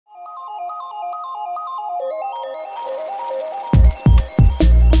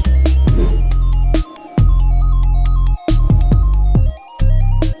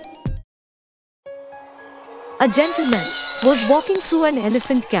A gentleman was walking through an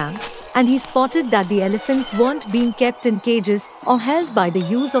elephant camp, and he spotted that the elephants weren't being kept in cages or held by the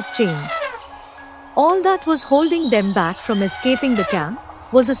use of chains. All that was holding them back from escaping the camp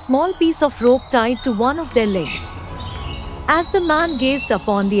was a small piece of rope tied to one of their legs. As the man gazed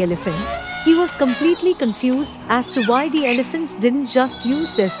upon the elephants, he was completely confused as to why the elephants didn't just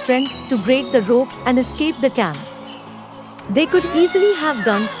use their strength to break the rope and escape the camp. They could easily have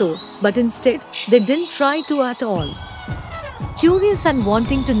done so, but instead, they didn't try to at all. Curious and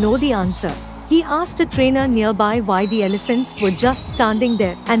wanting to know the answer, he asked a trainer nearby why the elephants were just standing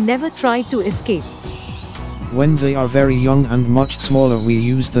there and never tried to escape. When they are very young and much smaller, we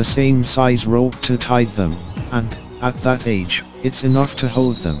use the same size rope to tie them, and, at that age, it's enough to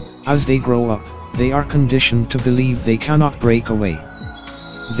hold them. As they grow up, they are conditioned to believe they cannot break away.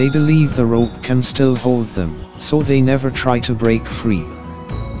 They believe the rope can still hold them, so they never try to break free.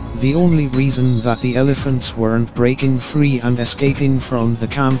 The only reason that the elephants weren't breaking free and escaping from the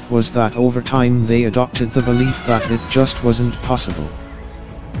camp was that over time they adopted the belief that it just wasn't possible.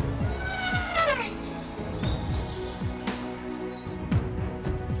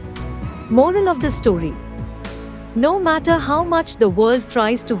 Moral of the story: no matter how much the world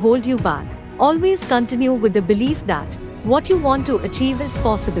tries to hold you back, always continue with the belief that what you want to achieve is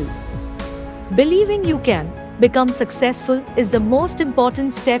possible. Believing you can become successful is the most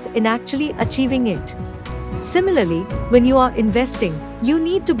important step in actually achieving it. Similarly, when you are investing, you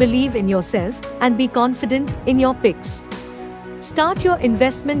need to believe in yourself and be confident in your picks. Start your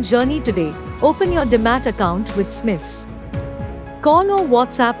investment journey today. Open your Demat account with SMIFS. Call or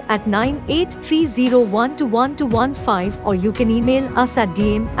WhatsApp at 9830121215, or you can email us at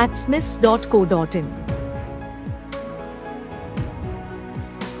dm@smifs.co.in.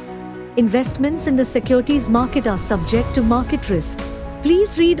 Investments in the securities market are subject to market risk.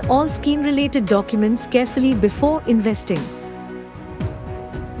 Please read all scheme-related documents carefully before investing.